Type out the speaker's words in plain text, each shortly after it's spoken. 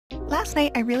Last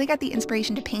night, I really got the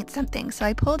inspiration to paint something, so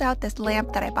I pulled out this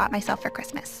lamp that I bought myself for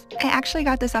Christmas. I actually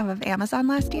got this off of Amazon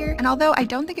last year, and although I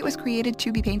don't think it was created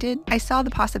to be painted, I saw the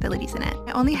possibilities in it.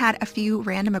 I only had a few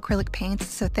random acrylic paints,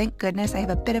 so thank goodness I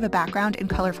have a bit of a background in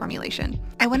color formulation.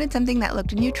 I wanted something that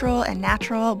looked neutral and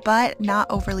natural, but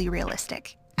not overly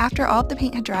realistic. After all of the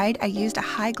paint had dried, I used a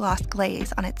high gloss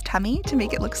glaze on its tummy to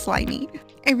make it look slimy.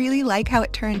 I really like how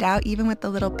it turned out, even with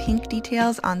the little pink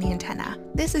details on the antenna.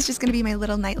 This is just going to be my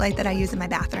little nightlight that I use in my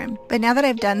bathroom. But now that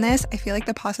I've done this, I feel like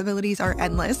the possibilities are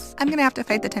endless. I'm going to have to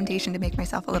fight the temptation to make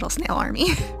myself a little snail army.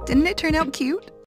 Didn't it turn out cute?